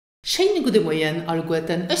Schönen guten Morgen, all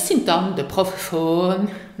Guten. Ich bin dann der Prof von,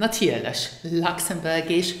 natürlich,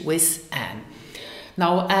 Luxembourgish with Anne.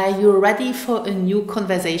 Now, are you ready for a new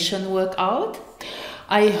conversation workout?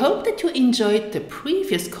 I hope that you enjoyed the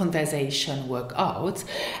previous conversation workouts,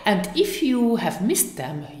 and if you have missed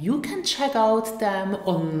them, you can check out them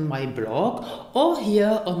on my blog or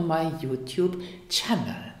here on my YouTube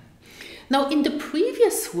channel. Now, in the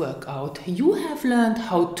previous workout, you have learned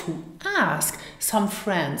how to ask some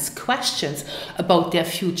friends questions about their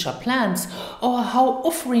future plans or how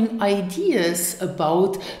offering ideas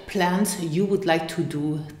about plans you would like to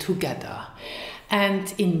do together.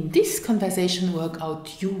 And in this conversation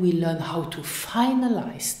workout, you will learn how to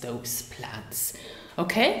finalize those plans.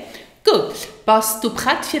 Okay? Good. Bist du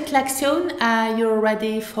bereit für die Lektion? Are you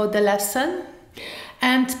ready for the lesson?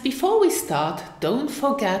 And before we start, don't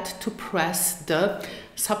forget to press the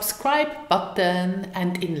subscribe button,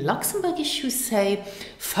 and in Luxembourgish you say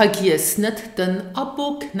vergiss nicht den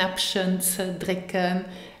Abo-Knöpfchen zu drücken.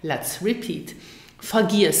 Let's repeat.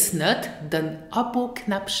 Vergiss nicht den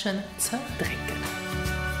Abo-Knöpfchen zu drücken.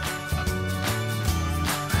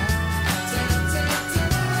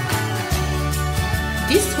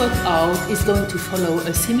 This workout is going to follow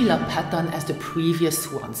a similar pattern as the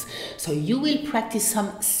previous ones. So you will practice some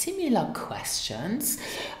similar questions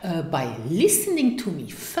by listening to me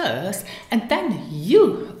first, and then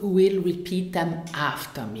you will repeat them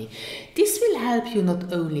after me. This will help you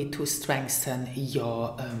not only to strengthen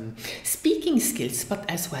your speaking skills, but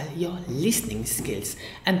as well your listening skills.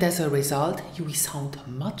 And as a result, you will sound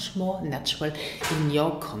much more natural in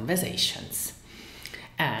your conversations.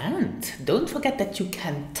 And don't forget that you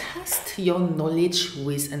can test your knowledge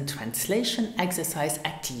with a translation exercise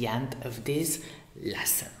at the end of this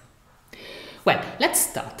lesson. Well, let's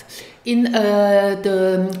start. In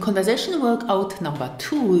the conversation workout number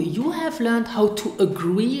 2, you have learned how to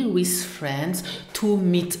agree with friends to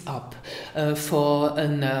meet up for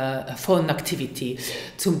an activity.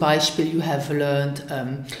 Zum Beispiel, you have learned,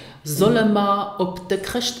 sollen wir op de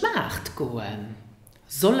Christmarkt gehen?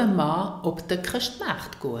 Sollen wir op de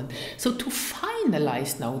Christmarkt gehen? So to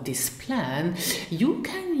finalize now this plan, you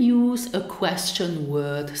can use a question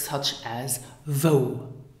word such as wo.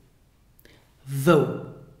 Wo.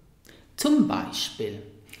 Zum Beispiel,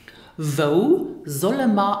 wo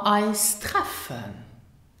sollen wir uns treffen?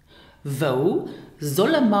 Wo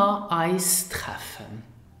sollen wir uns treffen?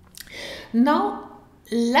 Now,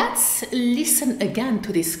 let's listen again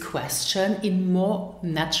to this question in more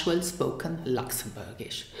natural spoken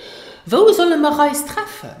Luxembourgish. Wo sollen wir uns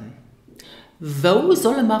treffen? Wo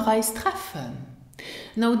sollen wir uns treffen?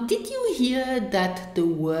 Now, did you hear that the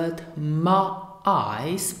word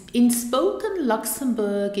eyes in spoken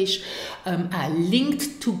Luxembourgish are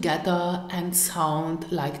linked together and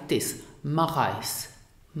sound like this? Marais,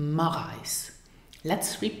 Marais.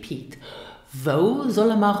 Let's repeat. Wo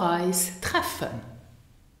sollen wir uns treffen?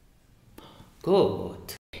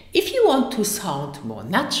 Good. If you want to sound more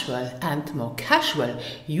natural and more casual,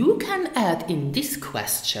 you can add in this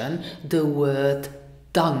question the word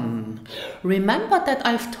done. Remember that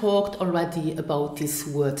I've talked already about this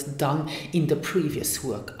word done in the previous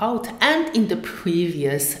workout and in the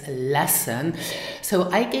previous lesson.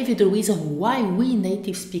 So I gave you the reason why we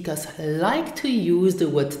native speakers like to use the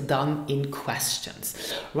word done in questions.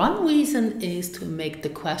 One reason is to make the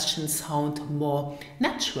question sound more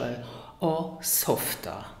natural or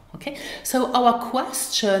softer. Okay, so our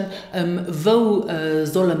question, wo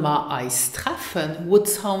sollen wir uns treffen, would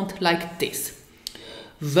sound like this.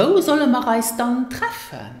 Wo sollen wir uns dann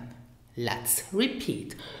treffen? Let's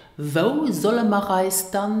repeat. Wo sollen wir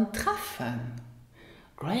uns dann treffen?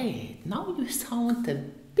 Great, now you sound a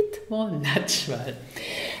bit more natural.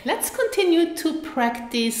 Let's continue to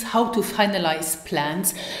practice how to finalize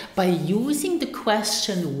plans by using the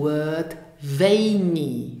question word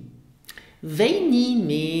wanneer. Wanneer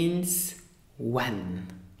means when.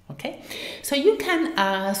 Okay, so you can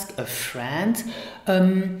ask a friend,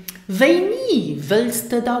 wanneer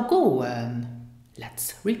willst du da gehen?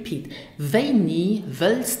 Let's repeat. Wanneer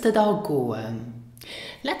willst du da gehen?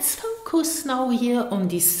 Let's focus now here on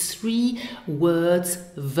these 3 words,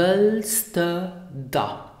 willst du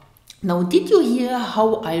da. Now, did you hear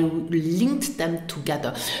how I linked them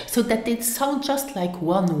together so that they sound just like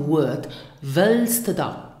one word? Willst du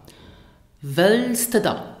da? Willst du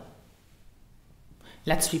da?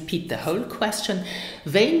 Let's repeat the whole question.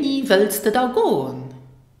 Wanneer willst du da gehen?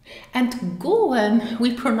 And gehen,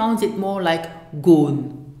 we pronounce it more like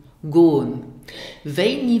gehen. Gehen.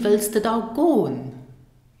 Wanneer willst du da gehen?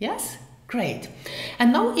 Yes? Great.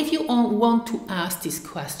 And now if you want to ask this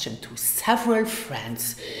question to several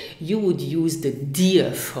friends, you would use the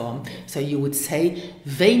dear form. So you would say,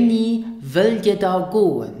 Wanneer wil je daar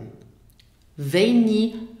gaan?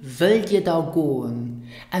 Wanneer wil je daar gaan?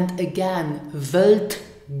 And again, wilt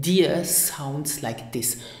dir sounds like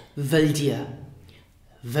this. Wil je.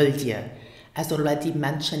 Wil je. As already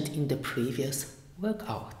mentioned in the previous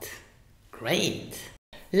workout. Great.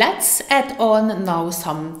 Let's add on now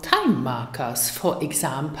some time markers. For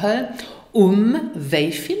example, hoeveel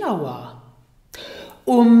uur?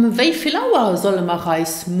 Hoeveel uur zullen we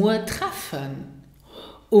reis moeten treffen?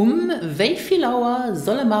 Hoeveel uur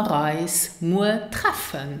zullen we reis moeten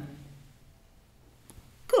treffen?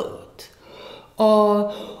 Goed.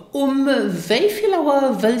 Hoeveel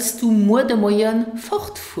uur willst du morgen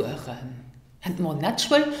fortfahren? And more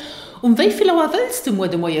natural, hoeveel uur willst du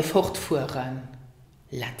morgen fortfahren?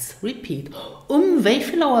 Let's repeat.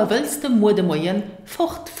 Hoeveel uur willst du morgen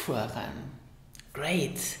fortfahren?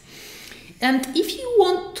 Great. And if you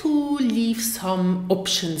want to leave some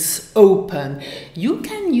options open, you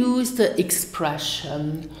can use the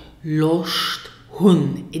expression Lust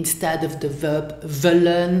hun instead of the verb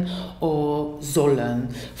willen or sollen.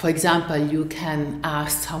 For example, you can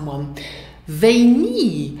ask someone,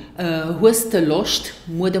 wanneer hast du Lust,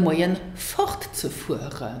 morgen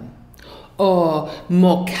fortzufahren? Or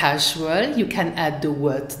more casual, you can add the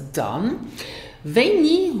word dann.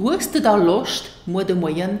 Wanneer hast du da Lust,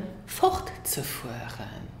 morgen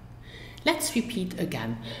fortzufahren? Let's repeat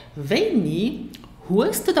again. Wanneer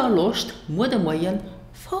hast du da Lust, morgen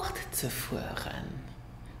fortzufahren?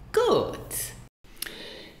 Good.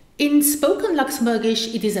 In spoken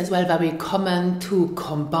Luxembourgish, it is as well very common to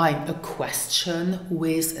combine a question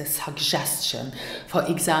with a suggestion. For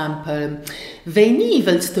example, wanneer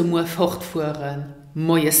willst du morgen fortfahren?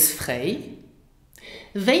 Morgens frei?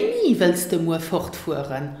 Wanneer willst du morgen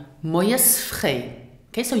fortfahren? Morgens frei?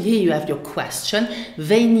 Okay, so here you have your question.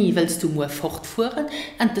 Wanneer willst du morgen fortfahren?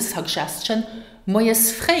 And the suggestion,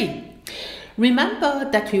 morgens frei? Remember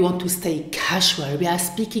that we want to stay casual, we are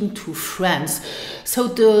speaking to friends, so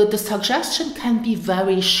the suggestion can be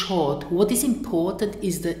very short. What is important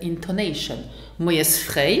is the intonation. Morgens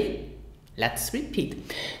frei? Let's repeat.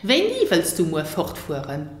 Wanneer willst du morgen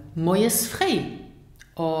fortfahren? Morgens frei?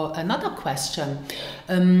 Or another question.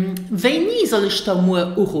 Wanneer soll ich da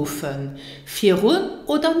morgen anrufen? 4 Uhr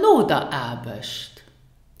oder nach der Arbeit?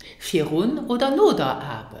 4 Uhr oder nach der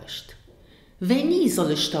Arbeit? Wanneer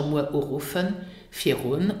soll ich da morgen anrufen? 4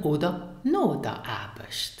 Uhr oder nach der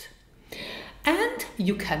Arbeit? And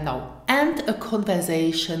you can now end a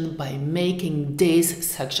conversation by making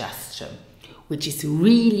this suggestion, which is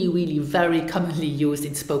really very commonly used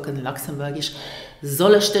in spoken Luxembourgish.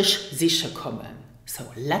 Soll ich dich sicher kommen? So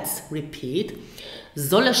let's repeat.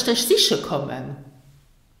 Soll ich dich sicher kommen?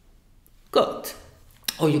 Good.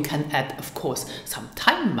 Or you can add, of course, some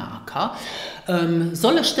time marker.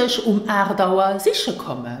 Soll ich dich Erdauer sicher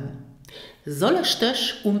kommen? Soll ich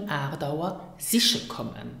dich Erdauer sicher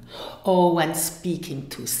kommen? Or when speaking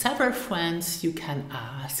to several friends, you can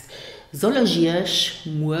ask, soll ich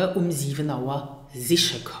morgen 7 Uhr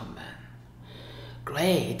sicher kommen?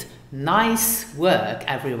 Great, nice work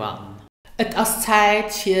everyone. Es ist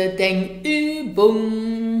Zeit für die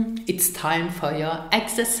Übung. It's time for your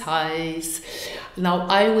exercise. Now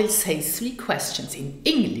I will say 3 questions in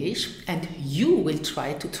English and you will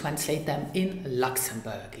try to translate them in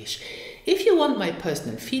Luxembourgish. If you want my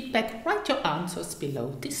personal feedback, write your answers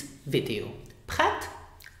below this video. Prêt?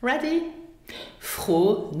 Ready?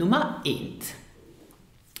 Frage Nummer 1.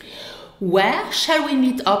 Where shall we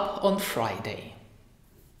meet up on Friday?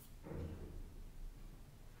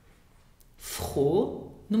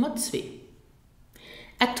 Frage Nummer 2.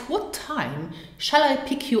 At what time shall I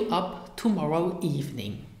pick you up tomorrow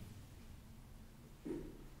evening?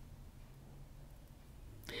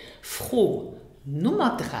 Frage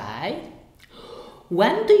Nummer 3.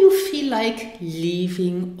 When do you feel like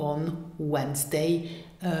leaving on Wednesday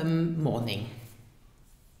morning?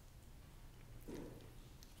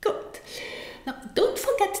 Good. Now, don't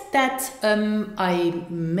forget that I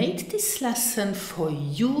made this lesson for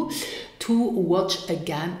you to watch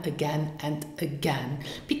again and again,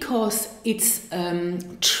 because it's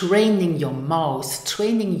training your mouth,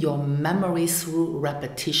 training your memory through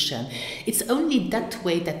repetition. It's only that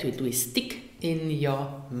way that it will stick in your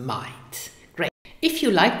mind. Great. If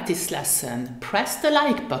you like this lesson, press the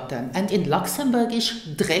like button, and in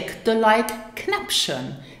Luxembourgish, drück the like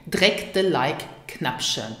Knöpfchen. Drück the like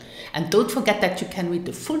Knöpfchen. And don't forget that you can read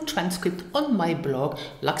the full transcript on my blog,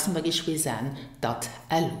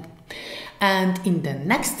 luxembourgishwithanne.lu. And in the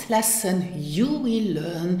next lesson, you will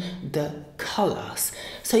learn the colors.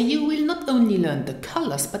 So you will not only learn the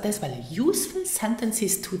colors, but as well useful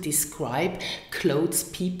sentences to describe clothes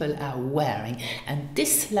people are wearing. And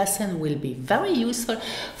this lesson will be very useful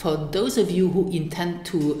for those of you who intend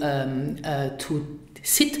to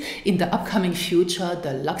sit in the upcoming future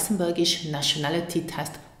the Luxembourgish nationality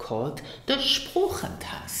test called the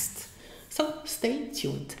Sprachentest. So stay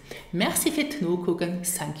tuned. Merci für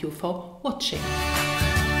Thank you for watching.